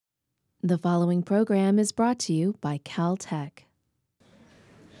The following program is brought to you by Caltech.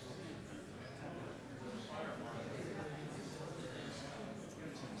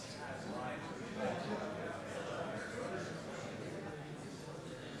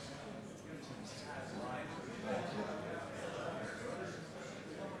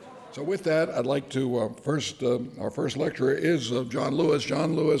 So with that, I'd like to our first lecturer is John Lewis.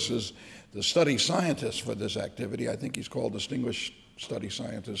 John Lewis is the study scientist for this activity. I think he's called Distinguished Study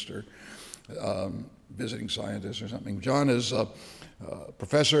Scientist or Visiting Scientist or something. John is a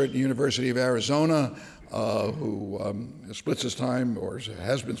professor at the University of Arizona who splits his time, or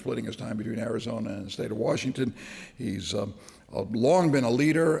has been splitting his time, between Arizona and the state of Washington. He's long been a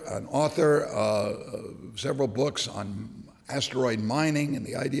leader, an author, several books on asteroid mining and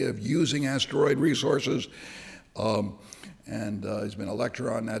the idea of using asteroid resources. And he's been a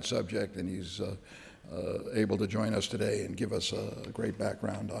lecturer on that subject, and he's able to join us today and give us a great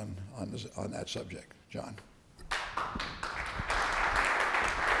background on that subject. John.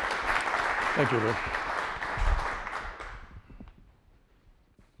 Thank you, Rick.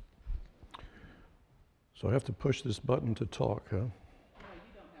 So I have to push this button to talk, huh? No,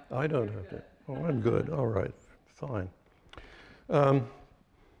 you don't have to. I don't have to. Oh, I'm good. All right, fine.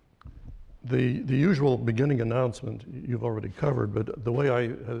 The usual beginning announcement you've already covered, but the way I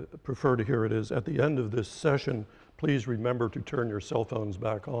prefer to hear it is, at the end of this session, please remember to turn your cell phones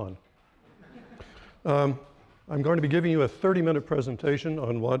back on. I'm going to be giving you a 30-minute presentation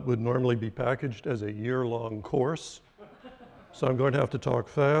on what would normally be packaged as a year-long course. So I'm going to have to talk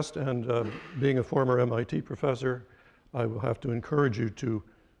fast, and being a former MIT professor, I will have to encourage you to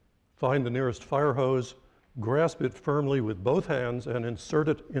find the nearest fire hose, grasp it firmly with both hands, and insert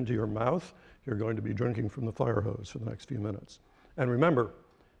it into your mouth. You're going to be drinking from the fire hose for the next few minutes. And remember,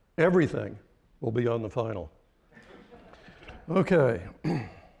 everything will be on the final. Okay.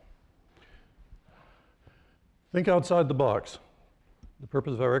 Think outside the box. The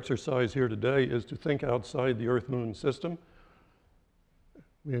purpose of our exercise here today is to think outside the Earth-Moon system.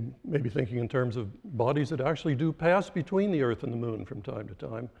 We may be thinking in terms of bodies that actually do pass between the Earth and the Moon from time to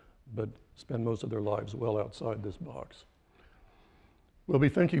time, but spend most of their lives well outside this box. We'll be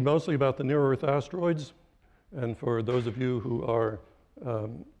thinking mostly about the near-Earth asteroids, and for those of you who are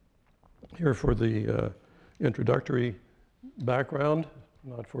here for the introductory background,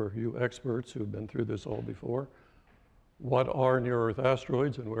 not for you experts who've been through this all before, what are near-Earth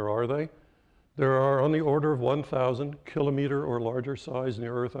asteroids and where are they? There are on the order of 1,000 kilometer or larger sized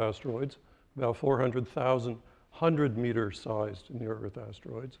near-Earth asteroids, about 400,000 100-meter sized near-Earth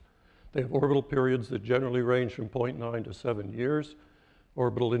asteroids. They have orbital periods that generally range from 0.9 to 7 years.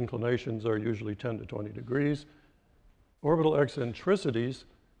 Orbital inclinations are usually 10 to 20 degrees. Orbital eccentricities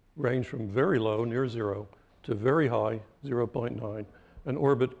range from very low, near zero, to very high, 0.9, an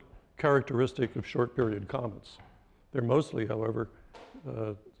orbit characteristic of short-period comets. They're mostly, however,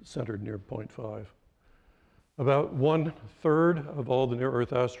 centered near 0.5. About 1/3 of all the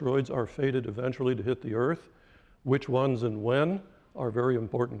near-Earth asteroids are fated eventually to hit the Earth. Which ones and when are very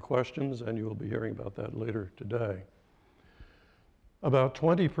important questions, and you will be hearing about that later today. About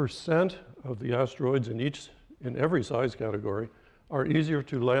 20% of the asteroids in every size category are easier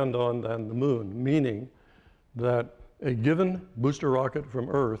to land on than the Moon, meaning that a given booster rocket from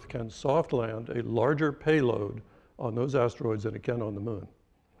Earth can soft land a larger payload on those asteroids than it can on the Moon.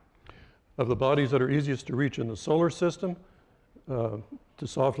 Of the bodies that are easiest to reach in the solar system, to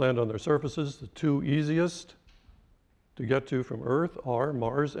soft land on their surfaces, the two easiest to get to from Earth are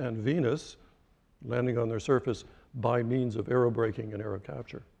Mars and Venus, landing on their surface by means of aerobraking and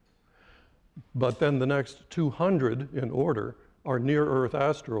aerocapture. But then the next 200 in order are near-Earth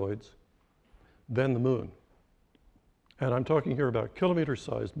asteroids, then the Moon. And I'm talking here about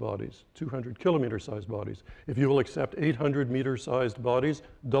kilometer-sized bodies, 200 kilometer-sized bodies. If you will accept 800-meter-sized bodies,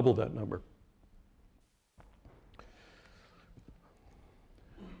 double that number.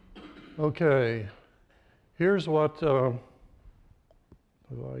 Okay. Here's what,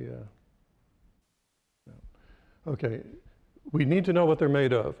 okay, we need to know what they're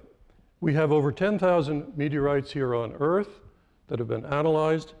made of. We have over 10,000 meteorites here on Earth that have been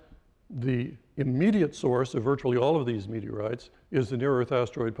analyzed. The immediate source of virtually all of these meteorites is the near-Earth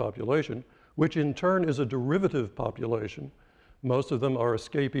asteroid population, which in turn is a derivative population. Most of them are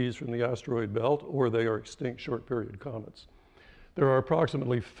escapees from the asteroid belt, or they are extinct short-period comets. There are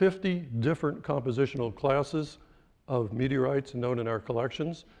approximately 50 different compositional classes of meteorites known in our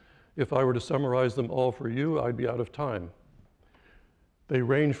collections. If I were to summarize them all for you, I'd be out of time. They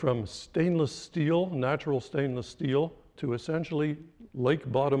range from stainless steel, natural stainless steel, to essentially lake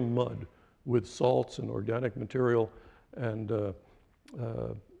bottom mud with salts and organic material and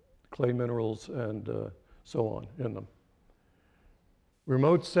clay minerals, and so on in them.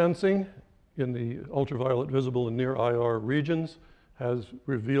 Remote sensing in the ultraviolet visible and near IR regions has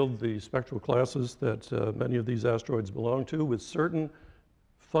revealed the spectral classes that many of these asteroids belong to, with certain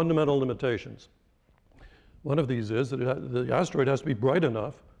fundamental limitations. One of these is that the asteroid has to be bright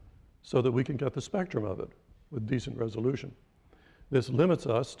enough so that we can get the spectrum of it with decent resolution. This limits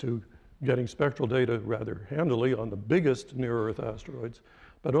us to getting spectral data rather handily on the biggest near-Earth asteroids,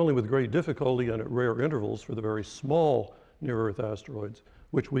 but only with great difficulty and at rare intervals for the very small near-Earth asteroids,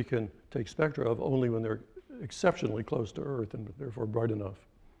 which we can take spectra of only when they're exceptionally close to Earth and therefore bright enough.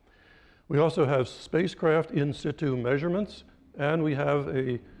 We also have spacecraft in situ measurements, and we have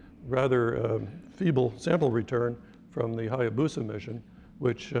a rather feeble sample return from the Hayabusa mission,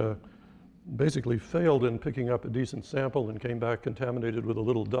 which basically failed in picking up a decent sample and came back contaminated with a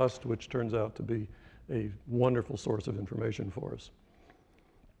little dust, which turns out to be a wonderful source of information for us.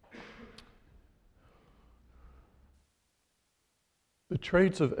 The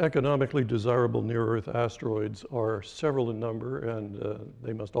traits of economically desirable near-Earth asteroids are several in number, and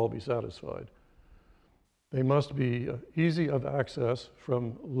they must all be satisfied. They must be easy of access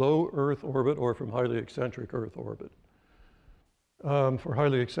from low Earth orbit or from highly eccentric Earth orbit. For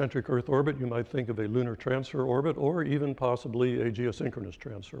highly eccentric Earth orbit, you might think of a lunar transfer orbit or even possibly a geosynchronous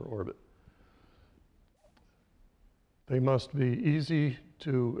transfer orbit. It must be easy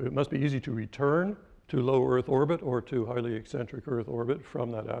to return to low Earth orbit or to highly eccentric Earth orbit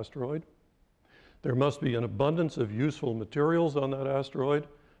from that asteroid. There must be an abundance of useful materials on that asteroid,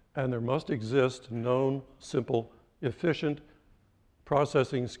 and there must exist known, simple, efficient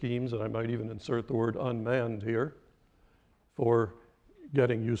processing schemes, and I might even insert the word unmanned here, for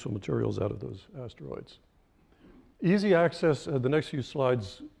getting useful materials out of those asteroids. Easy access, the next few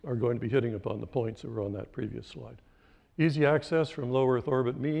slides are going to be hitting upon the points that were on that previous slide. Easy access from low Earth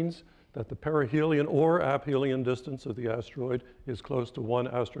orbit means that the perihelion or aphelion distance of the asteroid is close to 1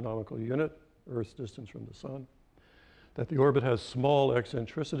 astronomical unit, Earth's distance from the sun. That the orbit has small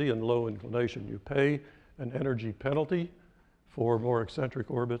eccentricity and low inclination. You pay an energy penalty for more eccentric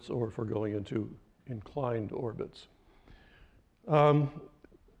orbits or for going into inclined orbits. There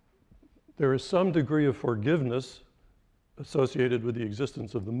is some degree of forgiveness associated with the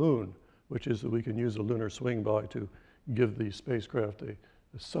existence of the moon, which is that we can use a lunar swing by to give the spacecraft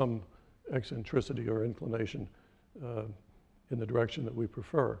some eccentricity or inclination in the direction that we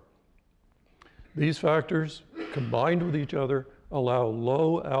prefer. These factors, combined with each other, allow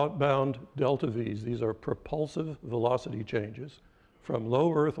low outbound delta Vs. These are propulsive velocity changes from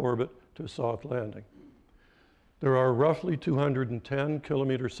low Earth orbit to soft landing. There are roughly 210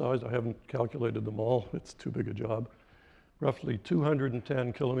 kilometer sized, I haven't calculated them all, it's too big a job, roughly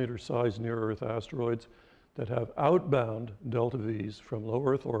 210 kilometer sized near-Earth asteroids that have outbound delta Vs from low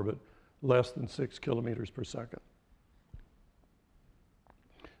Earth orbit less than 6 kilometers per second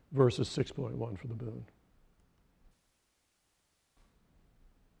versus 6.1 for the moon.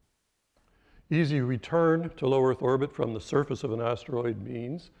 Easy return to low Earth orbit from the surface of an asteroid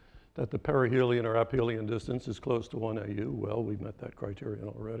means that the perihelion or aphelion distance is close to 1 AU. Well, we've met that criterion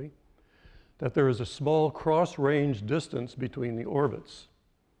already. That there is a small cross-range distance between the orbits.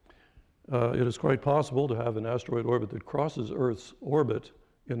 It is quite possible to have an asteroid orbit that crosses Earth's orbit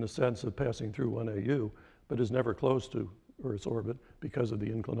in the sense of passing through 1 AU, but is never close to Earth's orbit because of the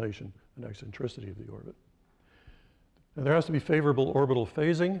inclination and eccentricity of the orbit. And there has to be favorable orbital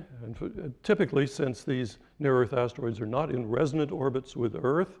phasing, and typically, since these near-Earth asteroids are not in resonant orbits with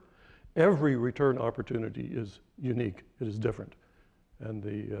Earth, every return opportunity is unique, it is different, and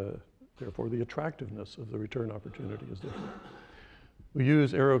therefore the attractiveness of the return opportunity is different. We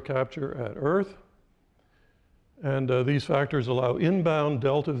use aero capture at Earth, and these factors allow inbound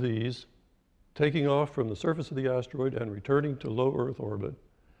delta Vs taking off from the surface of the asteroid and returning to low Earth orbit,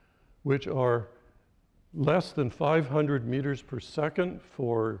 which are less than 500 meters per second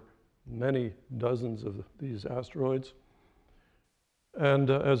for many dozens of these asteroids, and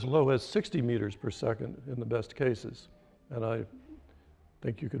as low as 60 meters per second in the best cases. And I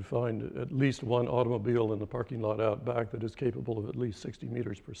think you could find at least one automobile in the parking lot out back that is capable of at least 60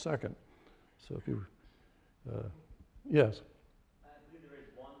 meters per second. So if you, yes? I believe there is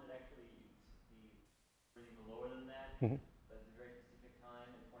one that actually is even lower than that, Mm-hmm. but it's a very specific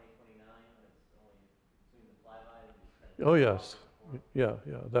time in 2029 when it's only between the flyby and the Oh yes, yeah,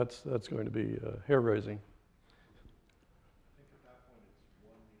 that's going to be hair-raising. I think at that point it's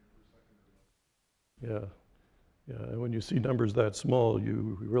 1 meter per second or less. Yeah, and when you see numbers that small,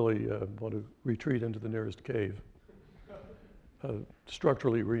 you really want to retreat into the nearest cave,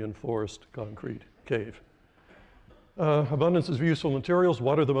 structurally reinforced concrete cave. Abundances of useful materials.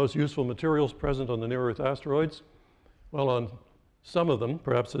 What are the most useful materials present on the near-Earth asteroids? Well, on some of them,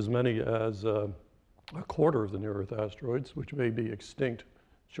 perhaps as many as a quarter of the near-Earth asteroids, which may be extinct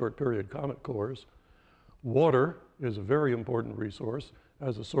short-period comet cores, water is a very important resource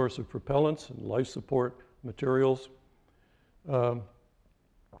as a source of propellants and life support materials. Then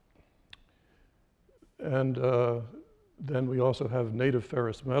we also have native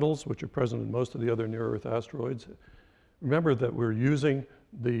ferrous metals, which are present in most of the other near-Earth asteroids. Remember that we're using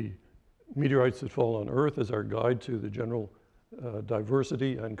the meteorites that fall on Earth as our guide to the general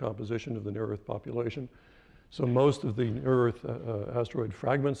diversity and composition of the near-Earth population. So most of the near-Earth asteroid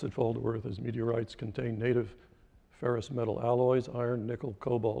fragments that fall to Earth as meteorites contain native ferrous metal alloys, iron, nickel,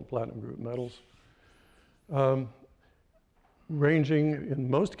 cobalt, platinum group metals, ranging in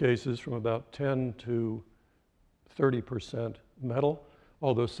most cases from about 10 to 30% metal,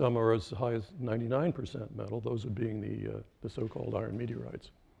 although some are as high as 99% metal, those being the so-called iron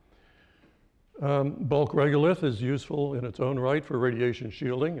meteorites. Bulk regolith is useful in its own right for radiation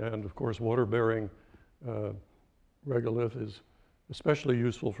shielding, and of course water-bearing regolith is especially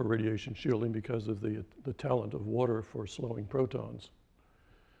useful for radiation shielding because of the talent of water for slowing protons.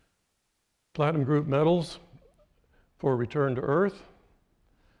 Platinum group metals for return to Earth,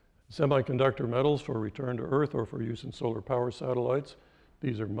 semiconductor metals for return to Earth or for use in solar power satellites.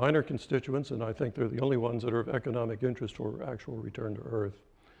 These are minor constituents, and I think they're the only ones that are of economic interest for actual return to Earth.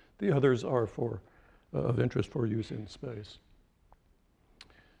 The others are of interest for use in space.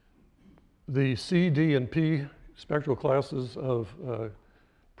 The C, D, and P spectral classes of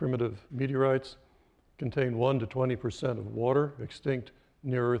primitive meteorites contain 1 to 20% of water. Extinct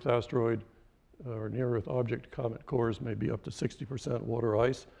near-Earth asteroid or near-Earth object comet cores may be up to 60% water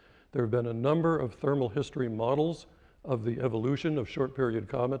ice. There have been a number of thermal history models of the evolution of short-period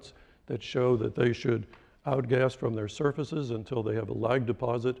comets that show that they should outgas from their surfaces until they have a lag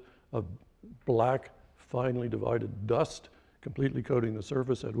deposit of black, finely divided dust completely coating the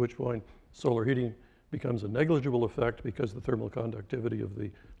surface, at which point solar heating becomes a negligible effect because the thermal conductivity of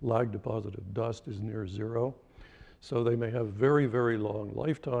the lag deposit of dust is near zero. So they may have very, very long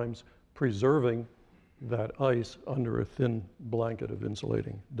lifetimes preserving that ice under a thin blanket of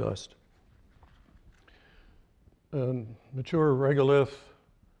insulating dust. Mature regolith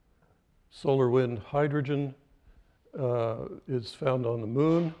solar wind hydrogen is found on the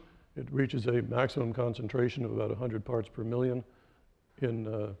moon. It reaches a maximum concentration of about 100 parts per million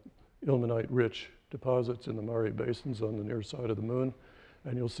in ilmenite-rich deposits in the Mare basins on the near side of the moon.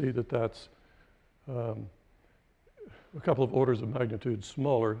 And you'll see that that's a couple of orders of magnitude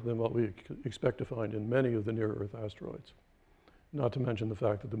smaller than what we expect to find in many of the near-Earth asteroids. Not to mention the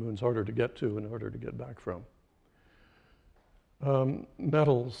fact that the moon's harder to get to and harder to get back from.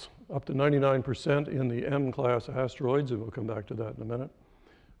 Metals, up to 99% in the M-class asteroids, and we'll come back to that in a minute,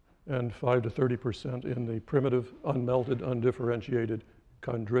 and 5 to 30% in the primitive, unmelted, undifferentiated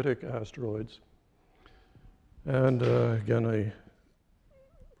chondritic asteroids. And again, a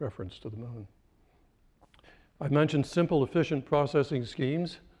reference to the moon. I mentioned simple, efficient processing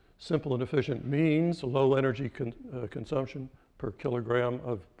schemes. Simple and efficient means low energy consumption per kilogram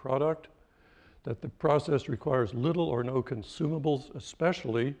of product, that the process requires little or no consumables,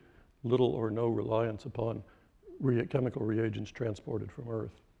 especially little or no reliance upon chemical reagents transported from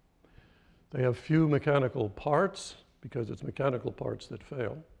Earth. They have few mechanical parts because it's mechanical parts that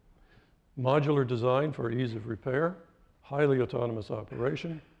fail. Modular design for ease of repair, highly autonomous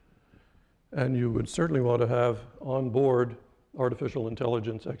operation, and you would certainly want to have on board artificial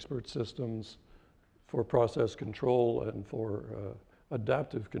intelligence expert systems for process control and for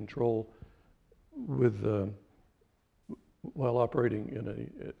adaptive control with, while operating in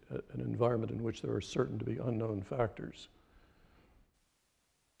an environment in which there are certain to be unknown factors.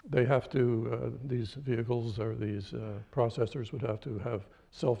 They have to, these vehicles or these processors would have to have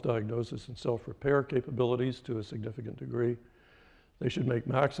self-diagnosis and self-repair capabilities to a significant degree. They should make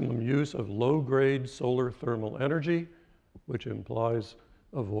maximum use of low-grade solar thermal energy, which implies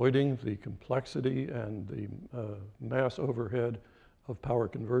avoiding the complexity and the mass overhead of power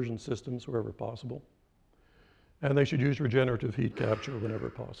conversion systems wherever possible. And they should use regenerative heat capture whenever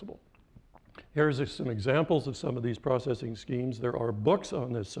possible. Here's some examples of some of these processing schemes. There are books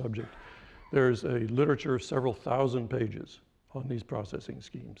on this subject. There's a literature of several thousand pages on these processing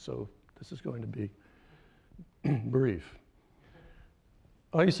schemes, so this is going to be brief.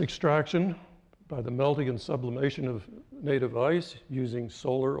 Ice extraction by the melting and sublimation of native ice using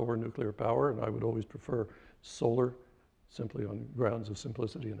solar or nuclear power, and I would always prefer solar, simply on grounds of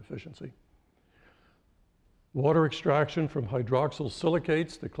simplicity and efficiency. Water extraction from hydroxyl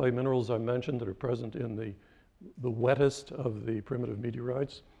silicates, the clay minerals I mentioned that are present in the the wettest of the primitive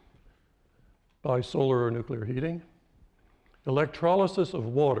meteorites, by solar or nuclear heating, electrolysis of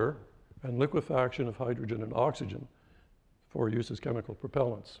water, and liquefaction of hydrogen and oxygen for use as chemical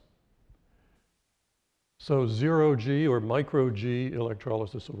propellants. So zero-G or micro-G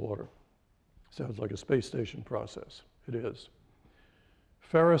electrolysis of water. Sounds like a space station process. It is.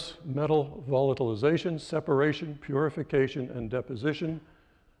 Ferrous metal volatilization, separation, purification, and deposition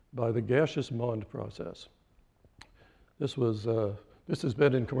by the gaseous Mond process. This has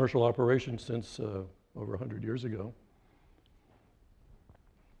been in commercial operation since over 100 years ago.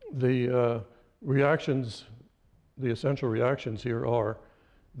 The reactions, the essential reactions here are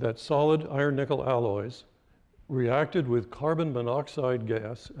that solid iron-nickel alloys reacted with carbon monoxide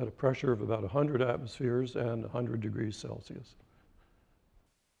gas at a pressure of about 100 atmospheres and 100 degrees Celsius.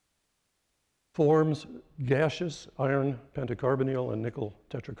 Forms gaseous iron pentacarbonyl and nickel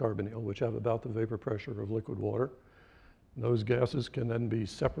tetracarbonyl, which have about the vapor pressure of liquid water. Those gases can then be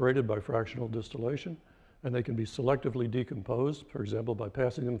separated by fractional distillation, and they can be selectively decomposed, for example, by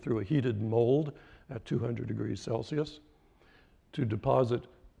passing them through a heated mold at 200 degrees Celsius to deposit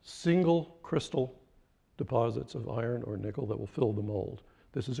single crystal deposits of iron or nickel that will fill the mold.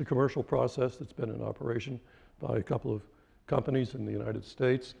 This is a commercial process that's been in operation by a couple of companies in the United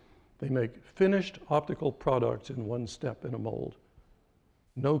States. They make finished optical products in one step in a mold.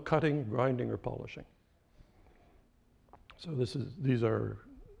 No cutting, grinding, or polishing. So these are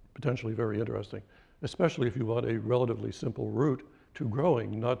potentially very interesting, especially if you want a relatively simple route to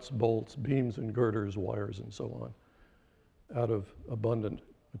growing nuts, bolts, beams, and girders, wires, and so on, out of abundant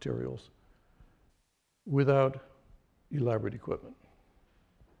materials without elaborate equipment.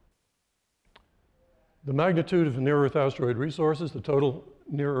 The magnitude of near-Earth asteroid resources, the total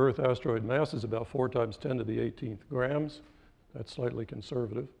near-Earth asteroid mass is about 4 times 10 to the 18th grams. That's slightly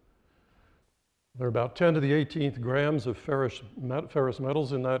conservative. There are about 10 to the 18th grams of ferrous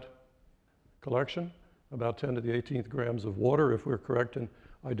metals in that collection, about 10 to the 18th grams of water, if we're correct in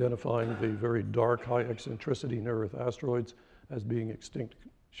identifying the very dark, high eccentricity near-Earth asteroids as being extinct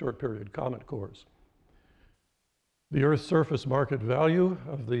short-period comet cores. The Earth's surface market value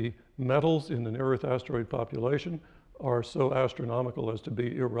of the metals in the near-Earth asteroid population are so astronomical as to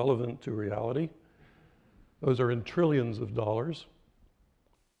be irrelevant to reality. Those are in trillions of dollars.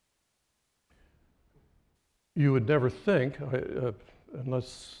 You would never think,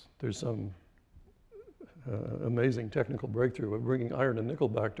 unless there's some amazing technical breakthrough of bringing iron and nickel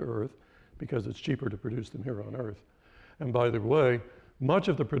back to Earth because it's cheaper to produce them here on Earth. And by the way, much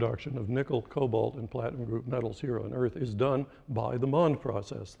of the production of nickel, cobalt, and platinum group metals here on Earth is done by the Mond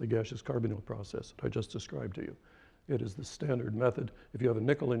process, the gaseous carbonyl process that I just described to you. It is the standard method. If you have a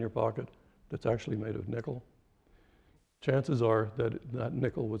nickel in your pocket that's actually made of nickel, chances are that that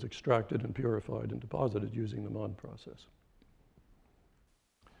nickel was extracted and purified and deposited using the Mond process.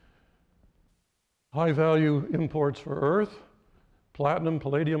 High value imports for Earth: platinum,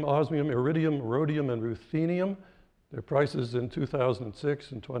 palladium, osmium, iridium, rhodium, and ruthenium. Their prices in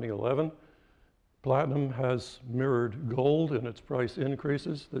 2006 and 2011. Platinum has mirrored gold in its price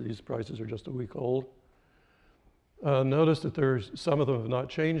increases. These prices are just a week old. Notice that some of them have not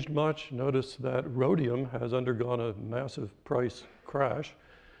changed much. Notice that rhodium has undergone a massive price crash.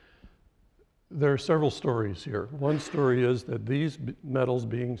 There are several stories here. One story is that these metals,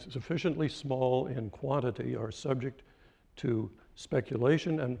 being sufficiently small in quantity, are subject to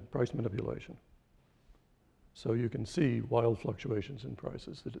speculation and price manipulation. So you can see wild fluctuations in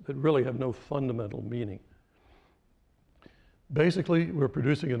prices that really have no fundamental meaning. Basically, we're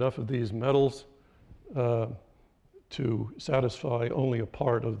producing enough of these metals to satisfy only a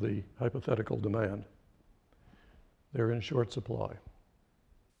part of the hypothetical demand. They're in short supply.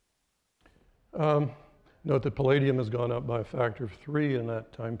 Note that palladium has gone up by a factor of 3 in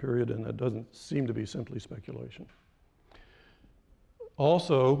that time period, and that doesn't seem to be simply speculation.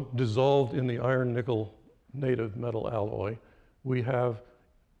 Also, dissolved in the iron-nickel native metal alloy, we have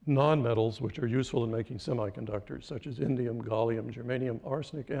nonmetals which are useful in making semiconductors, such as indium, gallium, germanium,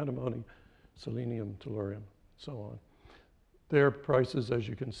 arsenic, antimony, selenium, tellurium, so on. Their prices, as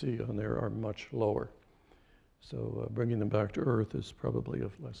you can see on there, are much lower. So bringing them back to Earth is probably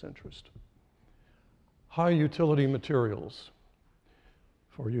of less interest. High utility materials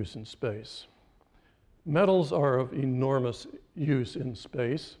for use in space. Metals are of enormous use in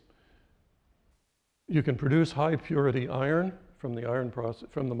space. You can produce high purity iron from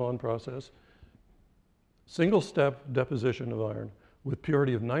the Mond process. Single step deposition of iron with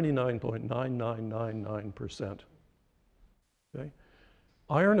purity of 99.9999%. Okay?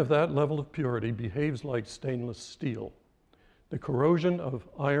 Iron of that level of purity behaves like stainless steel. The corrosion of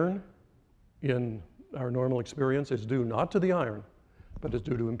iron in our normal experience is due not to the iron, but is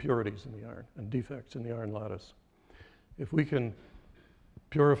due to impurities in the iron and defects in the iron lattice. If we can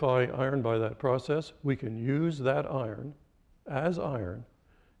purify iron by that process, we can use that iron as iron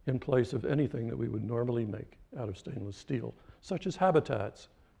in place of anything that we would normally make out of stainless steel, such as habitats,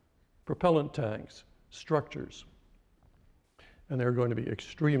 propellant tanks, structures. And they're going to be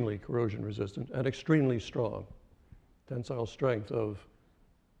extremely corrosion resistant and extremely strong, tensile strength of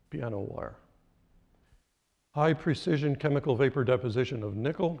piano wire. High precision chemical vapor deposition of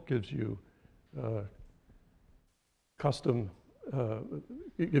nickel gives you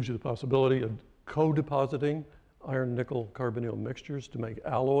it gives you the possibility of co-depositing iron-nickel carbonyl mixtures to make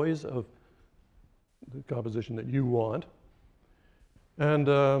alloys of the composition that you want. And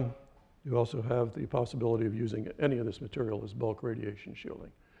you also have the possibility of using any of this material as bulk radiation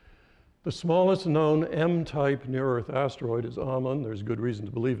shielding. The smallest known M-type near-Earth asteroid is Amun. There's good reason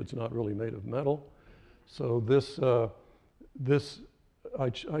to believe it's not really made of metal. So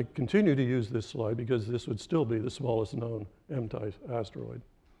I continue to use this slide because this would still be the smallest known M-type asteroid.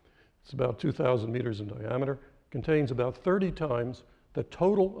 It's about 2,000 meters in diameter, contains about 30 times the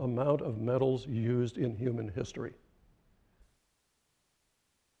total amount of metals used in human history.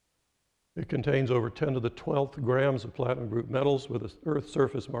 It contains over 10 to the 12th grams of platinum group metals with an Earth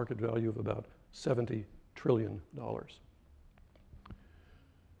surface market value of about $70 trillion.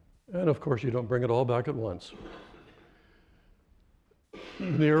 And of course, you don't bring it all back at once.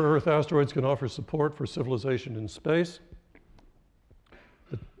 Near-Earth asteroids can offer support for civilization in space.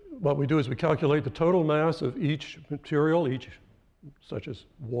 What we do is we calculate the total mass of each material, such as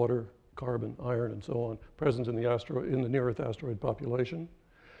water, carbon, iron, and so on, present in the near-Earth asteroid population.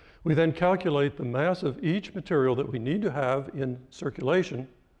 We then calculate the mass of each material that we need to have in circulation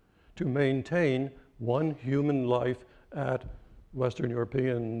to maintain one human life at Western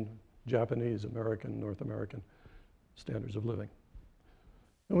European, Japanese, American, North American standards of living.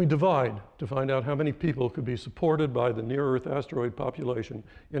 And we divide to find out how many people could be supported by the near-Earth asteroid population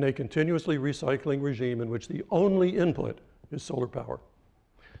in a continuously recycling regime in which the only input is solar power.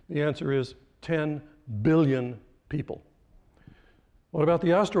 The answer is 10 billion people. What about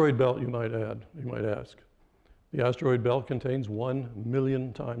the asteroid belt, you might ask? The asteroid belt contains 1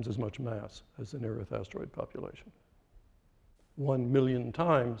 million times as much mass as the near-Earth asteroid population. 1 million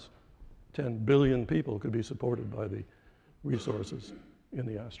times 10 billion people could be supported by the resources in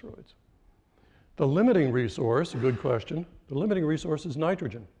the asteroids. The limiting resource, a good question, the limiting resource is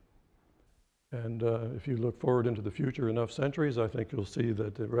nitrogen. And if you look forward into the future enough centuries, I think you'll see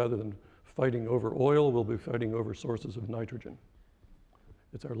that rather than fighting over oil, we'll be fighting over sources of nitrogen.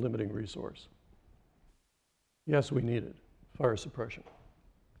 It's our limiting resource. Yes, we need it, fire suppression.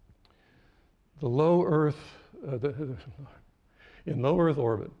 The low Earth, in low Earth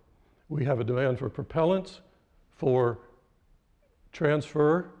orbit, we have a demand for propellants, for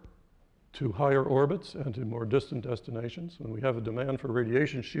transfer to higher orbits and to more distant destinations, and we have a demand for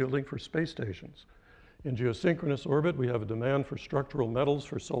radiation shielding for space stations. In geosynchronous orbit, we have a demand for structural metals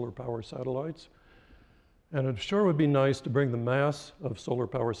for solar power satellites, and it sure would be nice to bring the mass of solar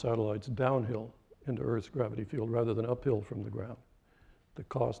power satellites downhill into Earth's gravity field rather than uphill from the ground. The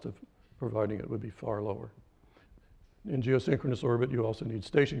cost of providing it would be far lower. In geosynchronous orbit, you also need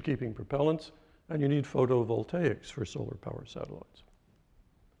station-keeping propellants, and you need photovoltaics for solar power satellites.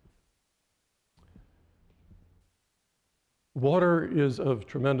 Water is of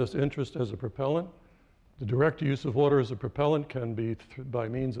tremendous interest as a propellant. The direct use of water as a propellant can be by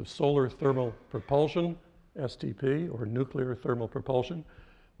means of solar thermal propulsion, STP, or nuclear thermal propulsion,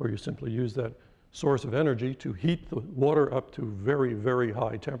 where you simply use that source of energy to heat the water up to very, very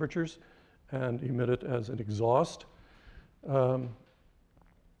high temperatures and emit it as an exhaust.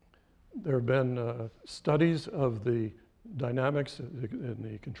 There have been studies of the dynamics and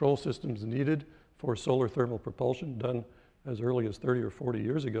the control systems needed for solar thermal propulsion done as early as 30 or 40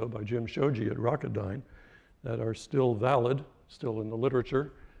 years ago by Jim Shoji at Rocketdyne that are still valid, still in the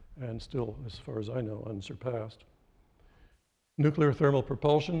literature, and still, as far as I know, unsurpassed. Nuclear thermal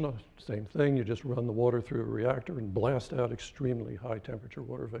propulsion, same thing. You just run the water through a reactor and blast out extremely high temperature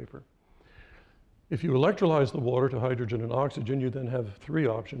water vapor. If you electrolyze the water to hydrogen and oxygen, you then have three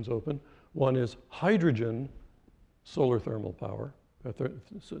options open. One is hydrogen solar thermal power,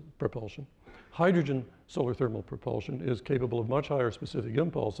 propulsion. Hydrogen solar thermal propulsion is capable of much higher specific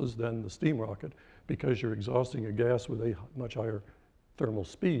impulses than the steam rocket because you're exhausting a gas with a much higher thermal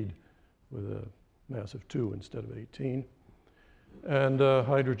speed with a mass of 2 instead of 18. And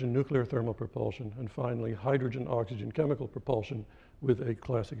hydrogen nuclear thermal propulsion. And finally, hydrogen oxygen chemical propulsion with a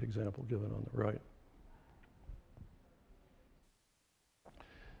classic example given on the right.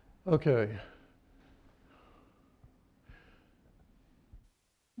 Okay,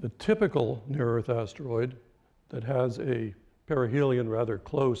 The typical near-Earth asteroid that has a perihelion rather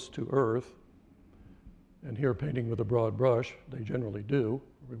close to Earth, and here painting with a broad brush, they generally do,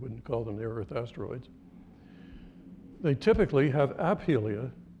 we wouldn't call them near-Earth asteroids, they typically have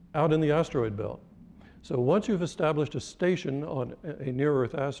aphelia out in the asteroid belt. So once you've established a station on a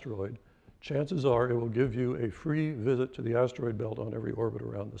near-Earth asteroid, chances are it will give you a free visit to the asteroid belt on every orbit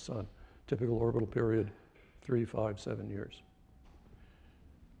around the sun. Typical orbital period, 3, 5, 7 years.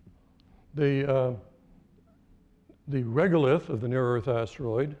 The regolith of the near-Earth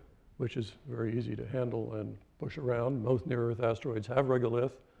asteroid, which is very easy to handle and push around, most near-Earth asteroids have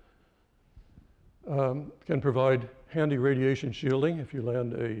regolith, can provide handy radiation shielding if you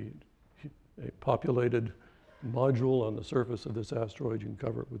land a populated module on the surface of this asteroid. You can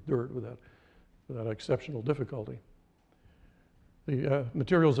cover it with dirt without exceptional difficulty. The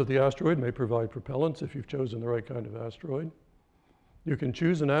materials of the asteroid may provide propellants if you've chosen the right kind of asteroid. You can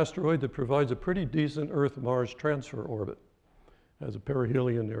choose an asteroid that provides a pretty decent Earth-Mars transfer orbit. It has a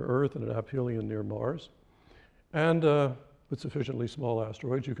perihelion near Earth and an aphelion near Mars. And with sufficiently small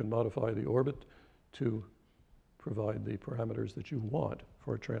asteroids, you can modify the orbit to provide the parameters that you want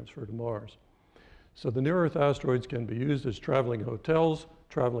for a transfer to Mars. So the near-Earth asteroids can be used as traveling hotels,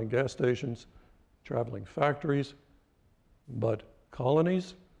 traveling gas stations, traveling factories, but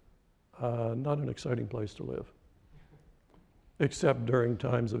colonies, not an exciting place to live, except during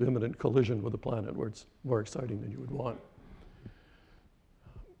times of imminent collision with a planet where it's more exciting than you would want.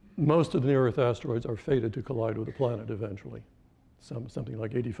 Most of the near-Earth asteroids are fated to collide with a planet eventually. Something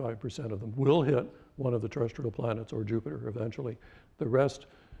like 85% of them will hit one of the terrestrial planets or Jupiter eventually. The rest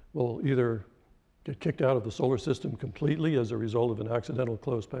will either get kicked out of the solar system completely as a result of an accidental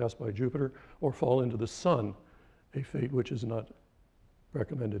close pass by Jupiter, or fall into the sun, a fate which is not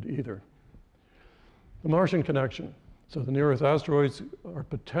recommended either. The Martian connection. So the near-Earth asteroids are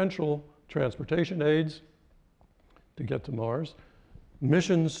potential transportation aids to get to Mars.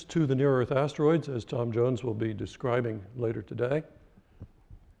 Missions to the near-Earth asteroids, as Tom Jones will be describing later today,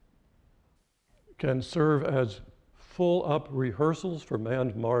 can serve as full-up rehearsals for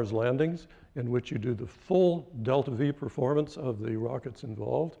manned Mars landings, in which you do the full delta V performance of the rockets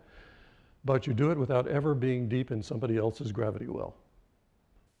involved, but you do it without ever being deep in somebody else's gravity well.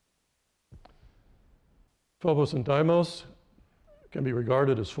 Phobos and Deimos can be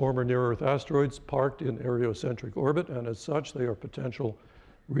regarded as former near-Earth asteroids parked in areocentric orbit, and as such, they are potential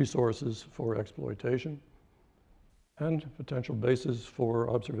resources for exploitation and potential bases for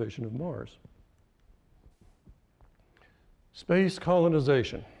observation of Mars. Space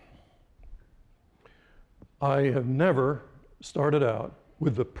colonization. I have never started out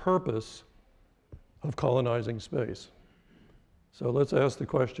with the purpose of colonizing space. So let's ask the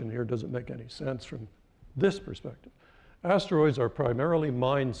question here, does it make any sense from this perspective? Asteroids are primarily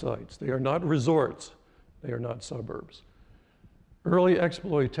mine sites. They are not resorts. They are not suburbs. Early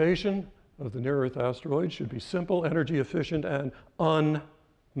exploitation of the near-Earth asteroids should be simple, energy efficient, and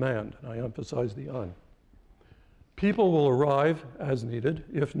unmanned. And I emphasize the un. People will arrive as needed,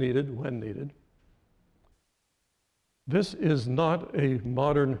 if needed, when needed. This is not a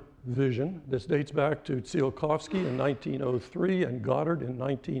modern vision. This dates back to Tsiolkovsky in 1903 and Goddard in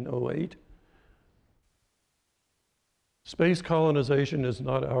 1908. Space colonization is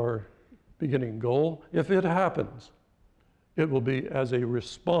not our beginning goal. If it happens, it will be as a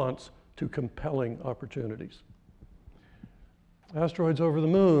response to compelling opportunities. Asteroids over the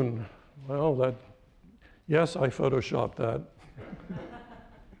moon. Well, yes, I photoshopped that.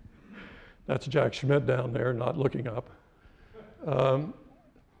 That's Jack Schmidt down there, not looking up.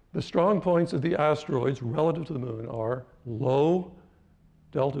 The strong points of the asteroids relative to the moon are low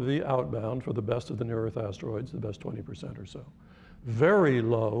delta V outbound for the best of the near-Earth asteroids, the best 20% or so. Very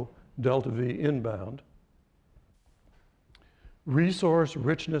low delta V inbound. Resource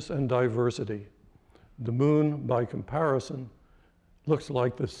richness and diversity. The moon, by comparison, looks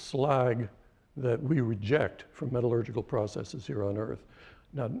like the slag that we reject from metallurgical processes here on Earth.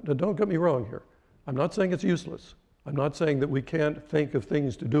 Now, don't get me wrong here. I'm not saying it's useless. I'm not saying that we can't think of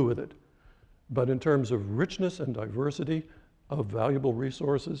things to do with it. But in terms of richness and diversity of valuable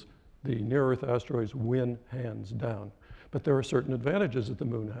resources, the near-Earth asteroids win hands down. But there are certain advantages that the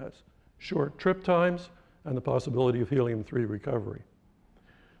moon has. Short trip times and the possibility of helium-3 recovery.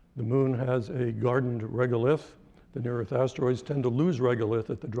 The moon has a gardened regolith. The near-Earth asteroids tend to lose regolith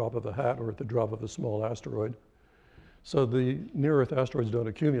at the drop of a hat or at the drop of a small asteroid. So the near-Earth asteroids don't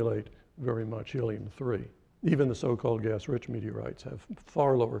accumulate very much helium-3. Even the so-called gas-rich meteorites have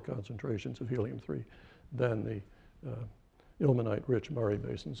far lower concentrations of helium-3 than the ilmenite-rich Mare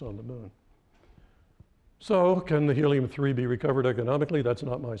basins on the moon. So can the helium-3 be recovered economically? That's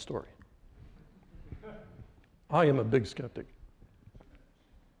not my story. I am a big skeptic.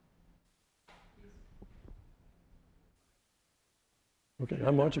 Okay,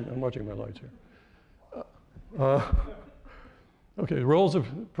 I'm watching my lights here. Okay, the roles of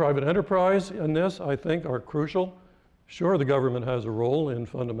private enterprise in this, I think, are crucial. Sure, the government has a role in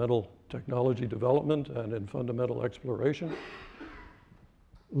fundamental technology development and in fundamental exploration.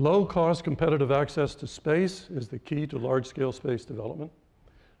 Low-cost competitive access to space is the key to large-scale space development.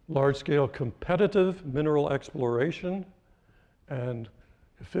 Large-scale competitive mineral exploration and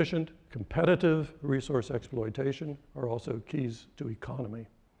efficient competitive resource exploitation are also keys to economy.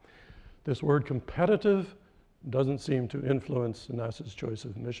 This word competitive doesn't seem to influence NASA's choice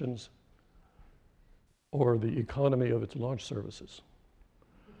of missions or the economy of its launch services.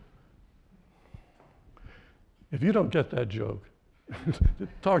 If you don't get that joke,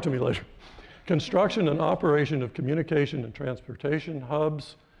 talk to me later. Construction and operation of communication and transportation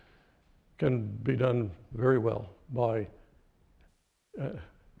hubs can be done very well by,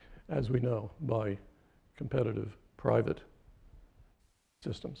 as we know, by competitive private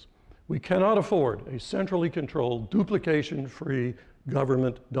systems. We cannot afford a centrally controlled, duplication-free,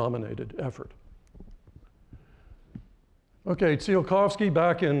 government-dominated effort. Okay, Tsiolkovsky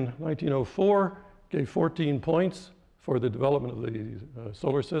back in 1904 gave 14 points for the development of the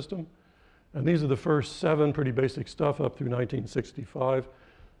solar system. And these are the first 7 pretty basic stuff up through 1965.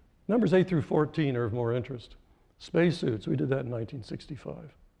 Numbers 8 through 14 are of more interest. Spacesuits, we did that in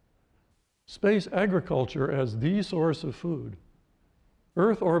 1965. Space agriculture as the source of food.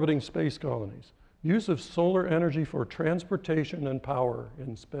 Earth orbiting space colonies. Use of solar energy for transportation and power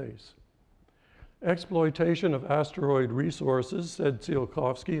in space. Exploitation of asteroid resources, said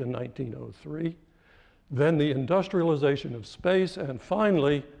Tsiolkovsky in 1903. Then the industrialization of space, and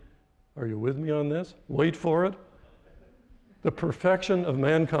finally, are you with me on this? Wait for it. The perfection of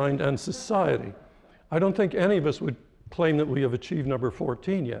mankind and society. I don't think any of us would claim that we have achieved number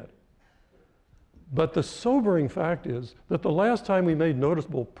 14 yet. But the sobering fact is that the last time we made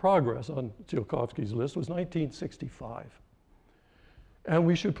noticeable progress on Tsiolkovsky's list was 1965. And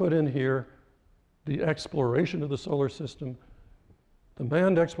we should put in here the exploration of the solar system. The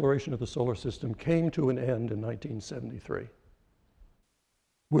manned exploration of the solar system came to an end in 1973.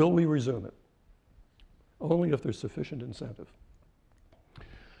 Will we resume it? Only if there's sufficient incentive.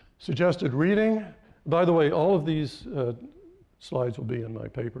 Suggested reading. By the way, all of these slides will be in my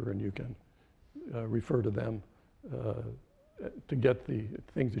paper, and you can refer to them to get the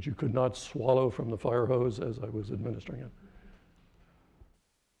things that you could not swallow from the fire hose as I was administering it.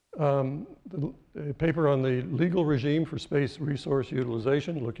 A paper on the legal regime for space resource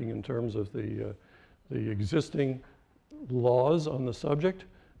utilization, looking in terms of the existing laws on the subject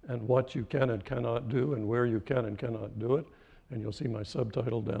and what you can and cannot do and where you can and cannot do it. And you'll see my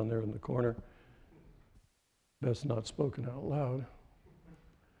subtitle down there in the corner. Best not spoken out loud.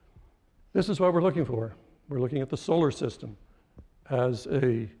 This is what we're looking for. We're looking at the solar system as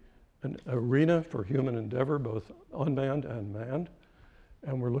an arena for human endeavor, both unmanned and manned.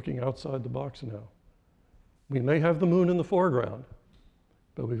 And we're looking outside the box now. We may have the moon in the foreground,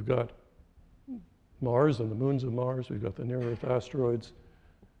 but we've got Mars and the moons of Mars. We've got the near-Earth asteroids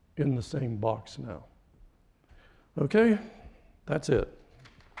in the same box now. Okay, that's it.